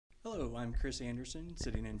Hello, I'm Chris Anderson,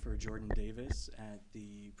 sitting in for Jordan Davis at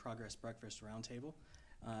the Progress Breakfast Roundtable.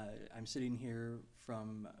 I'm sitting here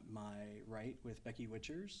from my right with Becky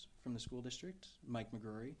Wichers from the school district, Mike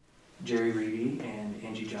McGrory, Jerry Riibe, and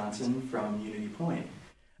Angie Johnson from Unity Point.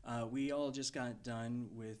 We all just got done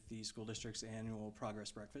with the school district's annual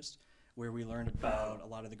Progress Breakfast, where we learned about a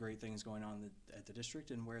lot of the great things going on at the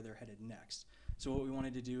district and where they're headed next. So what we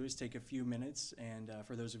wanted to do is take a few minutes, and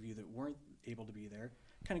for those of you that weren't able to be there,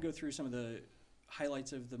 kind of go through some of the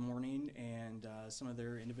highlights of the morning and some of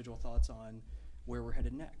their individual thoughts on where we're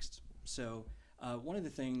headed next. So one of the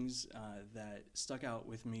things that stuck out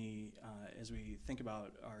with me as we think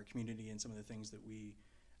about our community and some of the things that we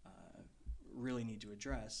really need to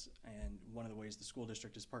address, and one of the ways the school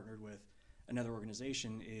district has partnered with another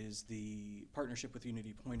organization is the partnership with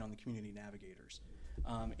Unity Point on the Community Navigators.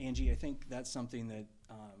 Angie, I think that's something that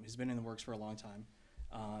has been in the works for a long time.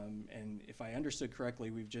 And if I understood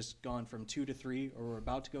correctly, we've just gone from 2 to 3, or we're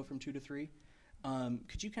about to go from 2 to 3.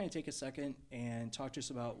 Could you kind of take a second and talk to us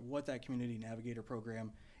about what that Community Navigator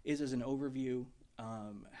program is as an overview,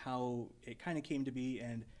 how it kind of came to be,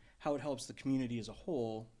 and how it helps the community as a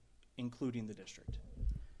whole, including the district?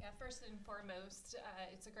 Yeah, first and foremost,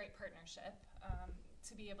 it's a great partnership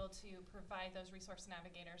to be able to provide those resource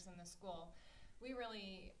navigators in the school. We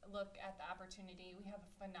really look at the opportunity. We have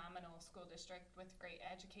a phenomenal school district with great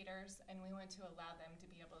educators, and we want to allow them to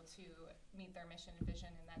be able to meet their mission and vision,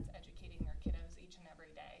 and that's educating our kiddos each and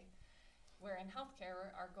every day. Where in healthcare,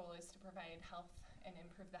 our goal is to provide health and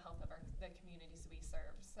improve the health of the communities we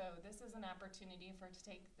serve. So this is an opportunity to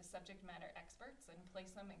take the subject matter experts and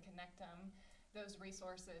place them and connect them, those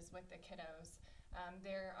resources with the kiddos.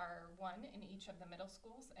 There are one in each of the middle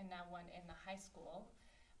schools and now one in the high school.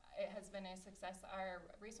 It has been a success.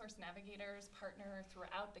 Our resource navigators partner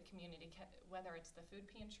throughout the community, whether it's the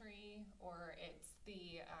food pantry or it's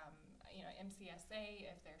the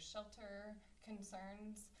MCSA if there's shelter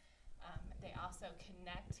concerns. They also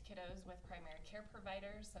connect kiddos with primary care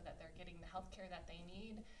providers so that they're getting the health care that they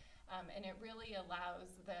need. And it really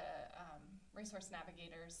allows the resource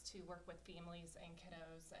navigators to work with families and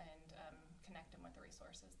kiddos and connect them with the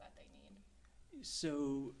resources that they need.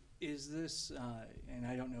 So is this, and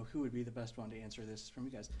I don't know who would be the best one to answer this from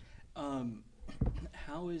you guys,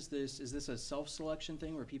 how is this a self-selection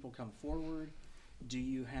thing where people come forward? Do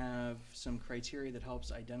you have some criteria that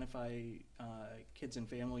helps identify kids and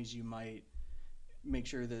families you might make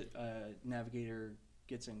sure that a navigator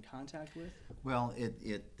gets in contact with? Well,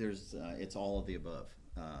 it's all of the above.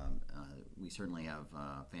 We certainly have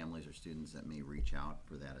families or students that may reach out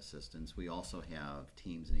for that assistance. We also have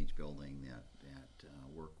teams in each building that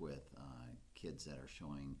work with kids that are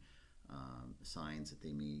showing signs that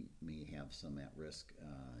they may have some at-risk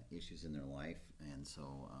issues in their life, and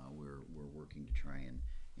so we're working to try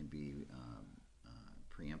and be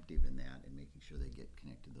preemptive in that and making sure they get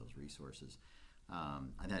connected to those resources.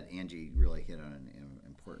 I thought Angie really hit on an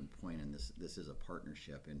important point, and this is a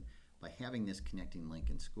partnership. And by having this connecting link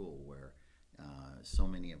in school where so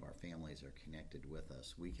many of our families are connected with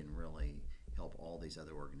us, we can really help all these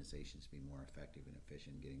other organizations be more effective and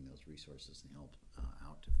efficient in getting those resources and help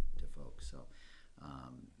out to folks. So,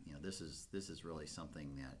 this is really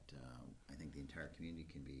something that I think the entire community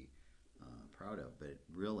can be proud of. But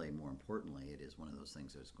really, more importantly, it is one of those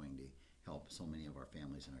things that's going to help so many of our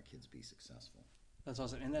families and our kids be successful. That's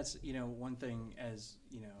awesome. And that's, one thing, as,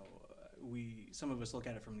 some of us look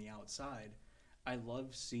at it from the outside. I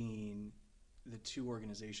love seeing the two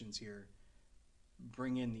organizations here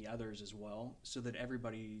bring in the others as well so that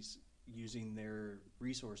everybody's using their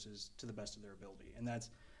resources to the best of their ability. And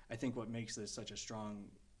that's, I think, what makes this such a strong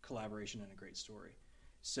collaboration and a great story.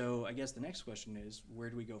 So I guess the next question is,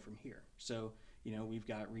 where do we go from here? So, we've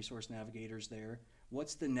got resource navigators there.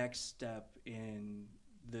 What's the next step in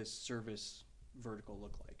this service vertical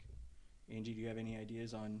look like? Angie, do you have any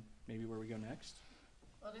ideas on maybe where we go next?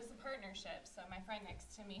 Well, it is a partnership, so my friend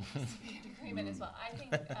next to me needs to be in agreement as well. I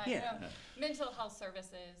think mental health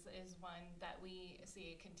services is one that we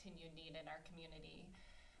see a continued need in our community.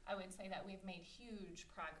 I would say that we've made huge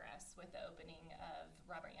progress with the opening of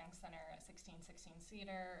Robert Young Center at 1616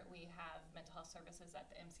 Cedar. We have mental health services at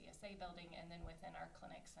the MCSA building, and then within our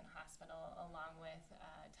clinics and hospital, along with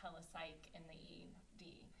telepsych in the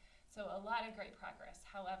ED. So a lot of great progress.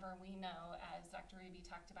 However, we know, as Dr. Riibe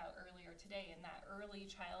talked about earlier today, in that early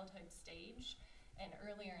childhood stage and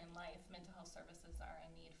earlier in life, mental health services are a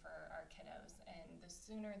need for our kiddos. And the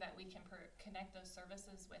sooner that we can connect those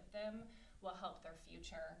services with them will help their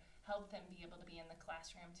future, help them be able to be in the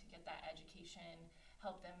classroom to get that education,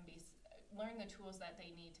 help them learn the tools that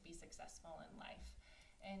they need to be successful in life.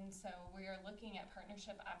 And so we are looking at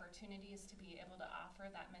partnership opportunities to be able to offer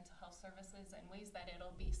that mental health services in ways that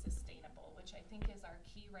it'll be sustainable, which I think is our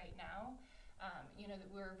key right now. You know, that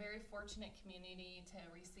we're a very fortunate community to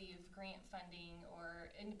receive grant funding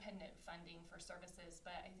or independent funding for services,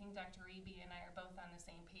 but I think Dr. Riibe and I are both on the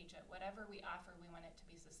same page that whatever we offer, we want it to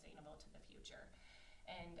be sustainable to the future.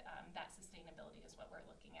 And that sustainability is what we're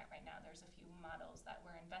looking at right now. There's a few models that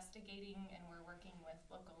we're investigating, and we're working with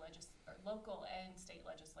local and state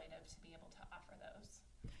legislative to be able to offer those.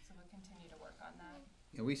 So we'll continue to work on that.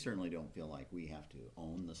 Yeah, we certainly don't feel like we have to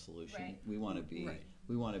own the solution. Right. We want to be Right.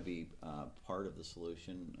 we want to be part of the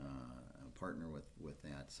solution, partner with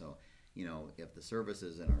that. So, you know, if the service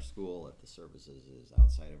is in our school, if the services is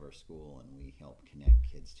outside of our school, and we help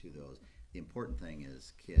connect kids to those, the important thing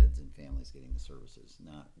is kids and families getting the services,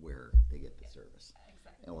 not where they get the service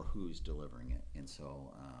Exactly. or who's delivering it. And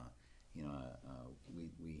so, you know,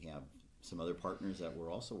 we have some other partners that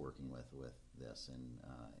we're also working with this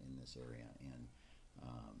in this area. And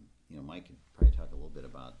you know, Mike could probably talk a little bit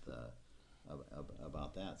about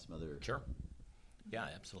that. Some other Sure. Yeah,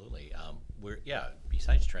 absolutely.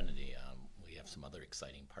 Besides Trinity, we have some other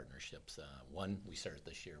exciting partnerships. One we started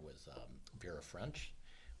this year was Vera French,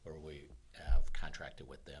 where we have contracted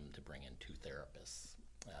with them to bring in 2 therapists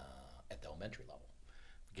at the elementary level.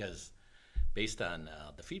 Because based on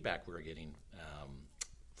the feedback we were getting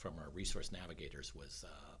from our resource navigators was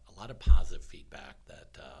a lot of positive feedback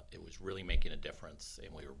that it was really making a difference,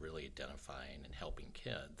 and we were really identifying and helping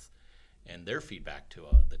kids. And their feedback to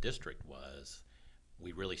the district was,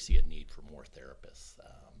 we really see a need for more therapists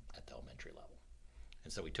at the elementary level.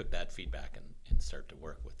 And so we took that feedback and started to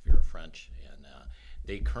work with Vera French, and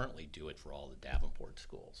they currently do it for all the Davenport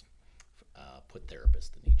schools, put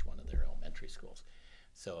therapists in each one of their elementary schools.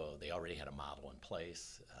 So they already had a model in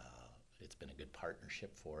place. It's been a good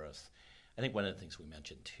partnership for us. I think one of the things we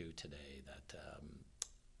mentioned too today, that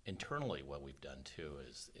internally what we've done too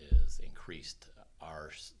is increased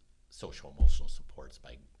our social emotional supports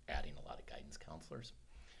by adding a lot of guidance counselors.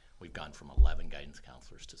 We've gone from 11 guidance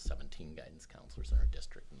counselors to 17 guidance counselors in our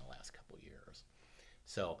district in the last couple of years.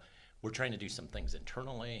 So we're trying to do some things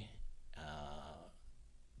internally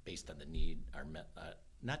based on the need,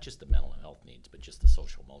 not just the mental health needs, but just the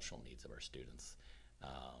social emotional needs of our students.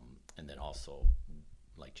 And then also,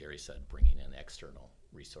 like Jerry said, bringing in external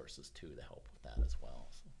resources too to help with that as well.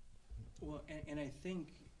 So. Well, and I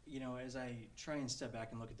think, you know, as I try and step back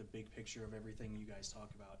and look at the big picture of everything you guys talk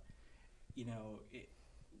about, you know,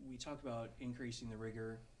 we talk about increasing the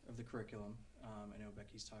rigor of the curriculum. I know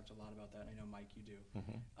Becky's talked a lot about that. I know, Mike, you do.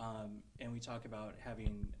 Mm-hmm. And we talk about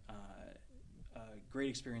having a great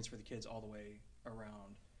experience for the kids all the way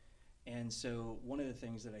around. And so one of the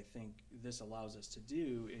things that I think this allows us to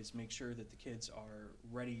do is make sure that the kids are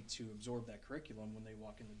ready to absorb that curriculum when they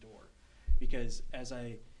walk in the door. Because as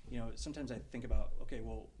sometimes I think about, okay,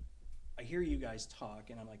 well, I hear you guys talk,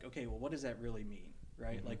 and I'm like, okay, well, what does that really mean,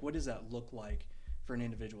 right? Mm-hmm. Like, what does that look like for an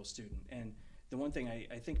individual student? And the one thing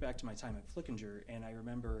I think back to my time at Flickinger, and I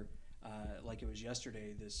remember, like it was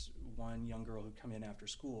yesterday, this one young girl who'd come in after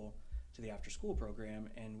school to the after-school program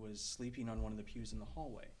and was sleeping on one of the pews in the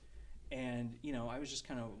hallway. And, you know, I was just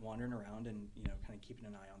kind of wandering around and, you know, kind of keeping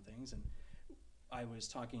an eye on things. And I was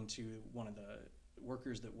talking to one of the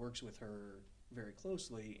workers that works with her very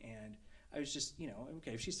closely, and I was just, you know,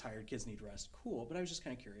 okay, if she's tired, kids need rest, cool. But I was just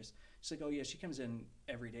kind of curious. She's like, oh, yeah, she comes in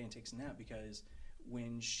every day and takes a nap because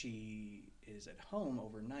when she is at home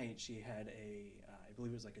overnight, she had I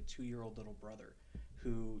believe it was like a 2-year-old little brother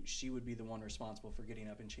who she would be the one responsible for getting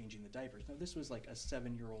up and changing the diapers. Now, this was like a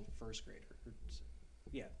 7-year-old first grader.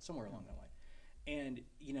 Yeah, somewhere along that line. And,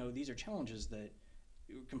 you know, these are challenges that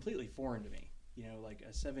are completely foreign to me. You know, like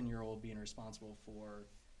a 7-year-old being responsible for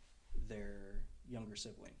their younger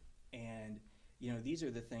sibling. And, you know, these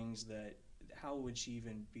are the things that, how would she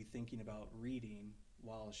even be thinking about reading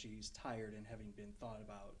while she's tired and having been thought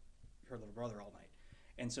about her little brother all night?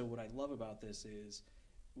 And so what I love about this is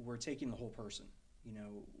we're taking the whole person. You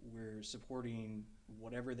know, we're supporting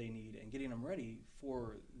whatever they need and getting them ready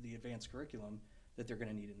for the advanced curriculum that they're going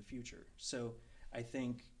to need in the future. So I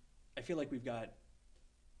feel like we've got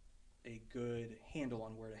a good handle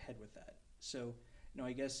on where to head with that. So, you know,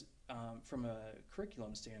 I guess from a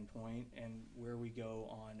curriculum standpoint and where we go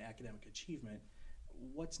on academic achievement,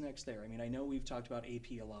 what's next there? I mean, I know we've talked about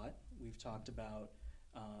AP a lot. We've talked about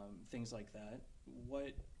things like that.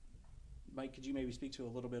 Mike, could you maybe speak to a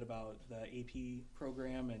little bit about the AP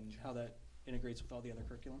program and how that integrates with all the other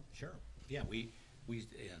curriculum? Sure. Yeah, we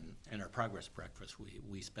in our progress breakfast,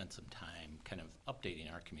 we spent some time kind of updating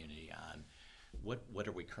our community on what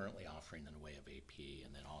are we currently offering in the way of AP,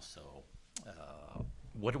 and then also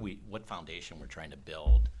what foundation we're trying to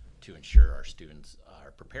build to ensure our students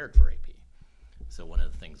are prepared for AP. So one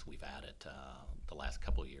of the things we've added the last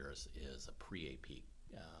couple of years is a pre-AP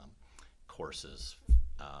courses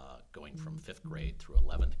going from 5th grade through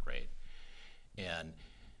 11th grade. And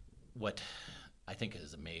what I think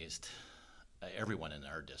has amazed everyone in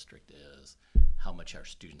our district is how much our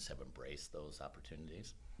students have embraced those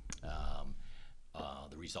opportunities.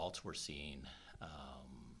 The results we're seeing,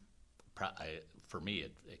 for me,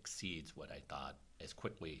 it exceeds what I thought as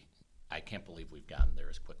quickly. I can't believe we've gotten there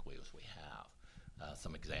as quickly as we have.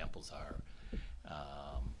 Some examples are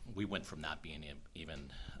we went from not being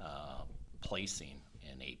even placing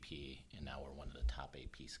in AP, and now we're one of the top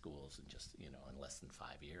AP schools in just in less than 5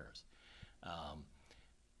 years.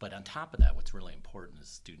 But on top of that, what's really important is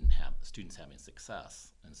students having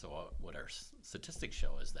success. And so what our statistics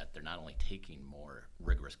show is that they're not only taking more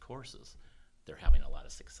rigorous courses, they're having a lot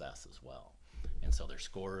of success as well. And so their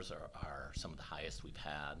scores are some of the highest we've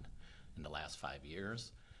had in the last 5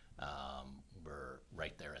 years. We're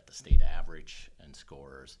right there at the state average in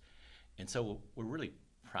scores. And so we're really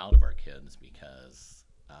proud of our kids because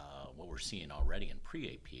what we're seeing already in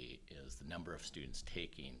pre-AP is the number of students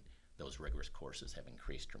taking those rigorous courses have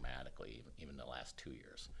increased dramatically even in the last 2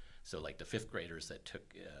 years. So like the 5th graders that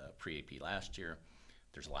took pre-AP last year,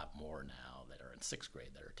 there's a lot more now that are in 6th grade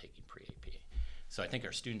that are taking pre-AP. So I think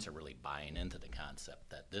our students are really buying into the concept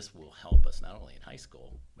that this will help us not only in high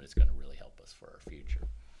school, but it's going to really help us for our future.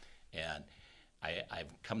 And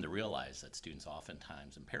I've come to realize that students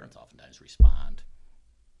oftentimes and parents oftentimes respond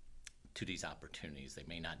to these opportunities. They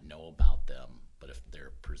may not know about them, but if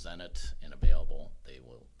they're presented and available, they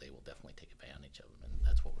will definitely take advantage of them, and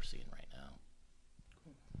that's what we're seeing right now.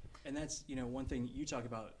 Cool. And that's one thing you talk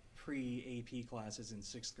about pre-AP classes in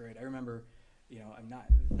 6th grade. I remember, I'm not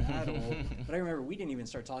that old, but I remember we didn't even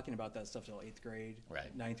start talking about that stuff till 8th grade,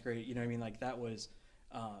 right. 9th grade. You know what I mean? Like that was,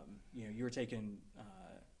 you were taking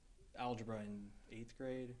algebra in 8th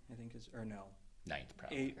grade, I think or no. 9th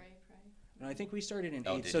probably. No, I think we started in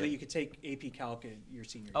 8th did so you? that you could take AP Calc at your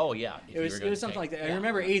senior year. Oh yeah. It was something like that. I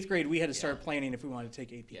remember 8th grade we had to start planning if we wanted to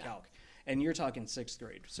take AP Yeah. Calc. And you're talking 6th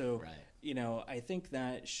grade. So, Right. I think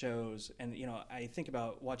that shows, and, I think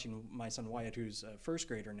about watching my son Wyatt, who's a 1st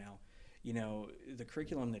grader now, the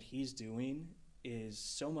curriculum that he's doing is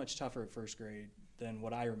so much tougher at 1st grade than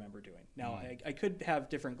what I remember doing. Now, I could have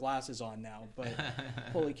different glasses on now, but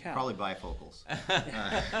holy cow. Probably bifocals.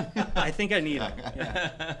 I think I need them.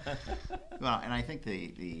 Yeah. Well, and I think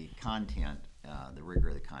the content, the rigor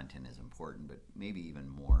of the content is important, but maybe even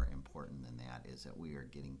more important than that is that we are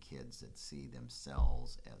getting kids that see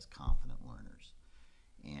themselves as confident learners.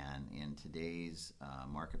 And in today's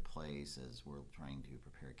marketplace, as we're trying to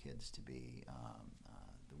prepare kids to be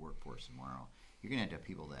the workforce tomorrow, you're going to have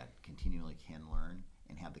people that continually can learn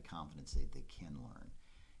and have the confidence that they can learn.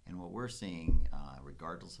 And what we're seeing,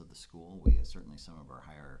 regardless of the school, we have certainly some of our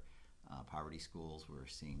higher poverty schools, we're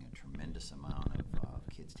seeing a tremendous amount of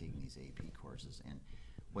kids taking these AP courses. And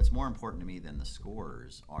what's more important to me than the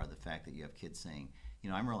scores are the fact that you have kids saying,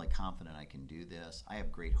 I'm really confident I can do this. I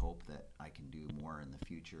have great hope that I can do more in the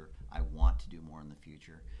future. I want to do more in the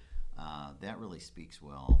future. That really speaks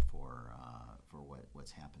well for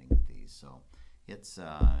what's happening with these. So it's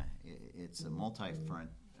a multi-front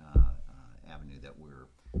avenue that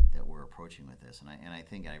we're approaching with this, and I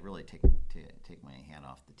think I really take my hat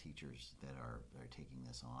off the teachers that are taking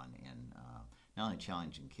this on, and not only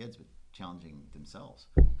challenging kids but challenging themselves,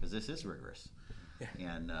 because this is rigorous. Yeah.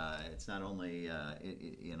 And it's not only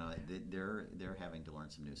they're having to learn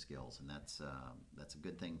some new skills, and that's a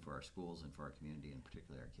good thing for our schools and for our community, and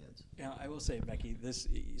particularly our kids. Yeah, I will say, Becky, this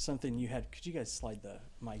something you had. Could you guys slide the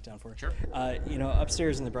mic down for? Sure.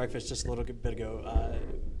 Upstairs in the breakfast just a little bit ago,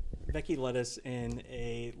 Becky led us in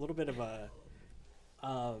a little bit of a.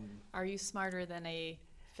 Are you smarter than a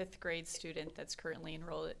 5th grade student that's currently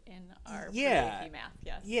enrolled in our AP math?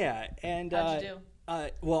 Yes. Yeah, and how'd you do?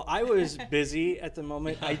 Well, I was busy at the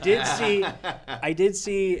moment. I did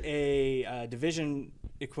see a division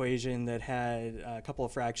equation that had a couple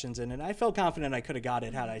of fractions in it. I felt confident I could have got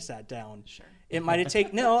it had I sat down. Sure. It might have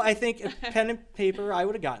taken I think a pen and paper I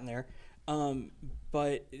would have gotten there.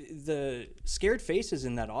 But the scared faces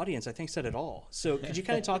in that audience, I think, said it all. So could you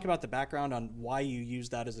kind of talk about the background on why you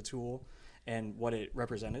used that as a tool and what it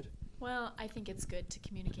represented? Well, I think it's good to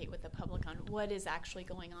communicate with the public on what is actually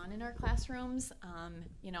going on in our classrooms.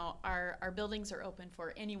 Our buildings are open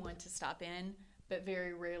for anyone to stop in, but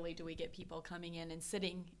very rarely do we get people coming in and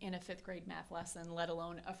sitting in a 5th grade math lesson, let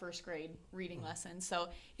alone a 1st grade reading lesson. So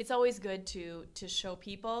it's always good to show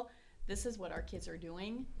people this is what our kids are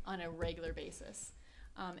doing on a regular basis.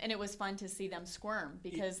 And it was fun to see them squirm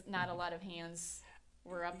because not a lot of hands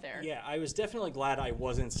were up there. Yeah, I was definitely glad I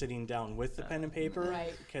wasn't sitting down with the pen and paper,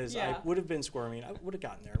 Right. because Yeah. I would have been squirming. I would have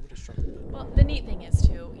gotten there. I would have struggled a bit. Well, the neat thing is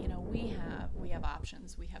too, we have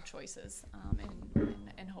options, we have choices,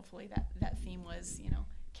 and hopefully that theme was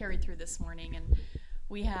carried through this morning, and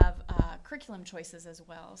we have curriculum choices as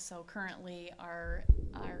well. So currently our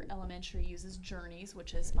elementary uses Journeys,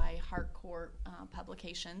 which is by Harcourt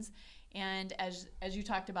Publications, and as you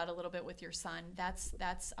talked about a little bit with your son,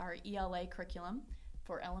 that's our ELA curriculum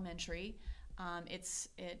for elementary.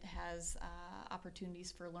 It has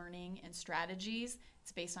opportunities for learning and strategies.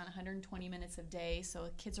 It's based on 120 minutes a day, so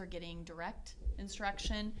kids are getting direct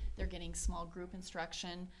instruction, they're getting small group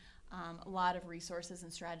instruction, a lot of resources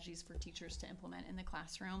and strategies for teachers to implement in the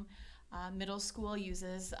classroom. Middle school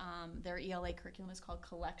uses their ELA curriculum is called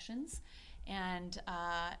Collections, and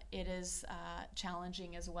it is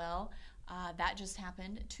challenging as well. That just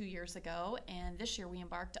happened 2 years ago, and this year we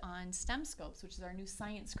embarked on STEM Scopes, which is our new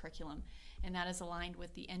science curriculum, and that is aligned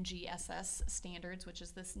with the NGSS standards, which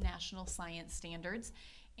is this national science standards,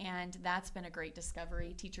 and that's been a great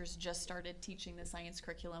discovery. Teachers just started teaching the science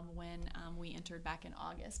curriculum when we entered back in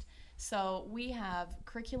August. So we have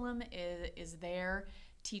curriculum is there.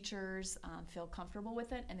 Teachers feel comfortable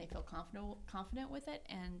with it, and they feel confident with it,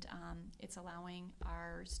 and it's allowing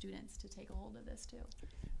our students to take a hold of this too.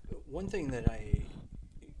 One thing that I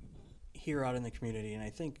hear out in the community, and I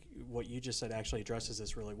think what you just said actually addresses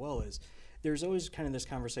this really well, is there's always kind of this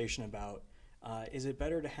conversation about is it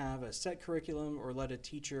better to have a set curriculum or let a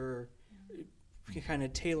teacher kind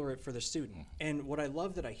of tailor it for the student? And what I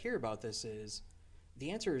love that I hear about this is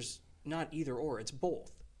the answer is not either or, it's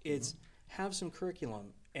both. It's have some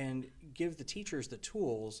curriculum and give the teachers the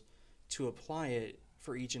tools to apply it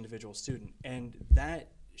for each individual student. And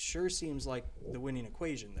that sure seems like the winning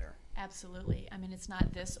equation there. Absolutely. I mean, it's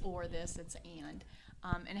not this or this, it's and.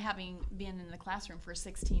 And having been in the classroom for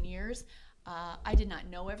 16 years, I did not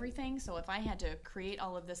know everything, so if I had to create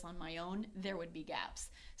all of this on my own, there would be gaps.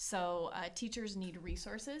 So teachers need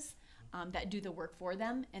resources that do the work for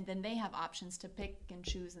them, and then they have options to pick and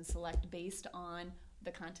choose and select based on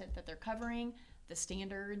the content that they're covering, the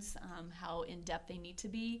standards, how in-depth they need to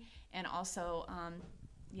be, and also,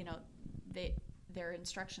 their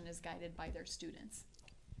instruction is guided by their students.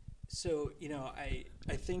 So, I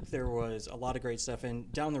think there was a lot of great stuff,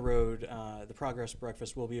 and down the road, the Progress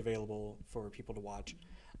Breakfast will be available for people to watch.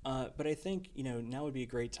 But I think, now would be a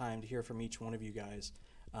great time to hear from each one of you guys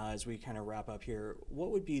as we kind of wrap up here.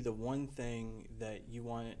 What would be the one thing that you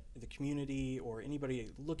want the community or anybody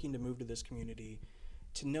looking to move to this community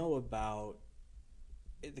to know about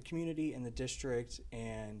the community and the district,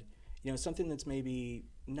 and, something that's maybe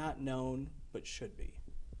not known but should be?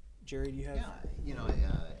 Jerry, do you have? Yeah,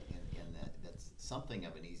 and that's something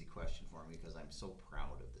of an easy question for me because I'm so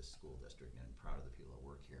proud of this school district and proud of the people that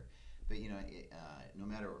work here. But no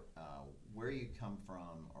matter where you come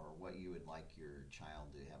from or what you would like your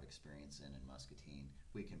child to have experience in Muscatine,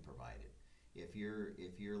 we can provide it. If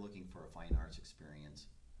you're looking for a fine arts experience,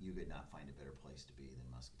 you could not find a better place to be than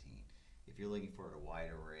Muscatine. If you're looking for a wide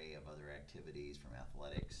array of other activities from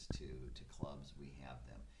athletics to clubs, we have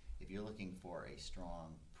them. If you're looking for a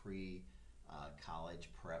strong pre-college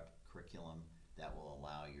prep curriculum that will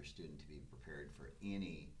allow your student to be prepared for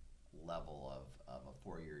any level of a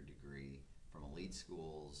four-year degree, from elite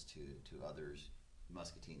schools to others,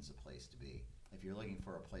 Muscatine's a place to be. If you're looking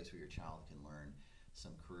for a place where your child can learn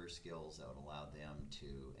some career skills that would allow them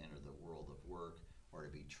to enter the world of work or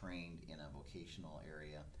to be trained in a vocational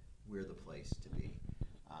area, we're the place to be.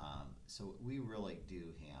 So we really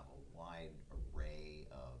do have a wide array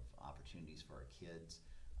of opportunities for our kids,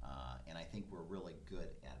 and I think we're really good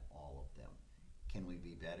at all of them. Can we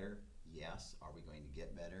be better? Yes. Are we going to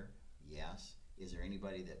get better? Yes. Is there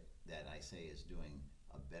anybody that I say is doing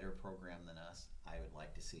a better program than us? I would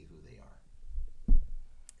like to see who they are.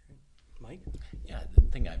 Mike? Yeah, the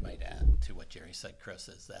thing I might add to what Jerry said, Chris,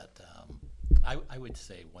 is that I would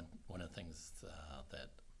say one of the things that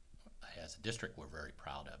as a district we're very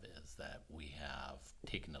proud of is that we have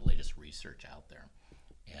taken the latest research out there,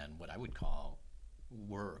 and what I would call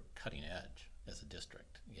we're cutting edge as a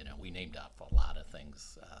district. We named off a lot of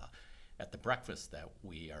things at the breakfast that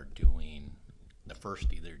we are doing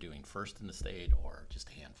either doing first in the state or just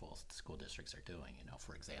a handful of school districts are doing.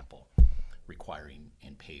 For example, requiring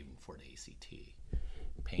and paying for the ACT,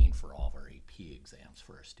 paying for all of our AP exams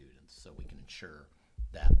for our students so we can ensure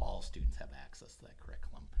that all students have access to that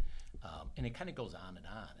curriculum. And it kind of goes on.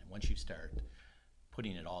 And once you start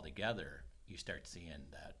putting it all together, you start seeing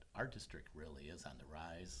that our district really is on the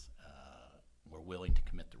rise. we're willing to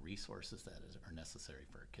commit the resources that are necessary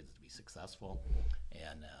for our kids to be successful,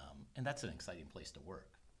 and that's an exciting place to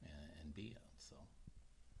work and be in. So.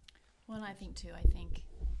 Well, and I think too,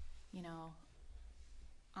 you know,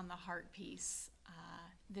 on the heart piece,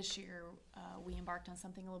 this year we embarked on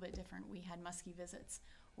something a little bit different. We had Muskie visits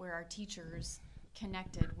where our teachers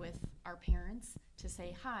connected with our parents to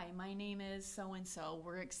say, hi, my name is so-and-so.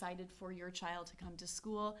 We're excited for your child to come to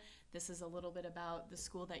school. This is a little bit about the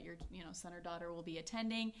school that your son or daughter will be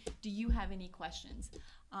attending. Do you have any questions?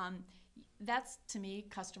 That's, to me,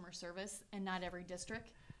 customer service, and not every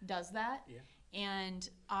district does that. Yeah. And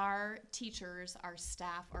our teachers, our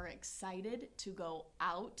staff are excited to go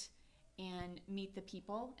out and meet the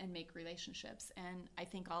people and make relationships. And I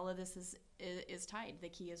think all of this is tied. The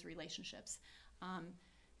key is relationships.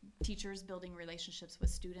 Teachers building relationships with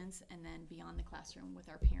students, and then beyond the classroom with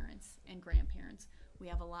our parents and grandparents. We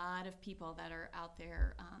have a lot of people that are out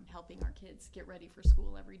there helping our kids get ready for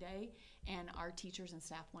school every day, and our teachers and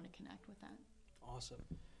staff want to connect with that. Awesome.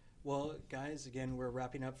 Well, guys, again, we're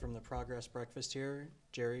wrapping up from the Progress Breakfast here.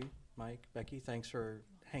 Jerry, Mike, Becky, thanks for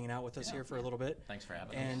hanging out with us here for a little bit. Thanks for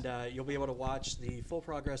having And us. you'll be able to watch the full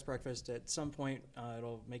Progress Breakfast at some point.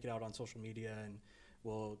 It'll make it out on social media, and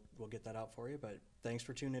we'll get that out for you. But thanks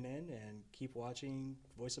for tuning in, and keep watching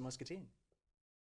Voice of Muscatine.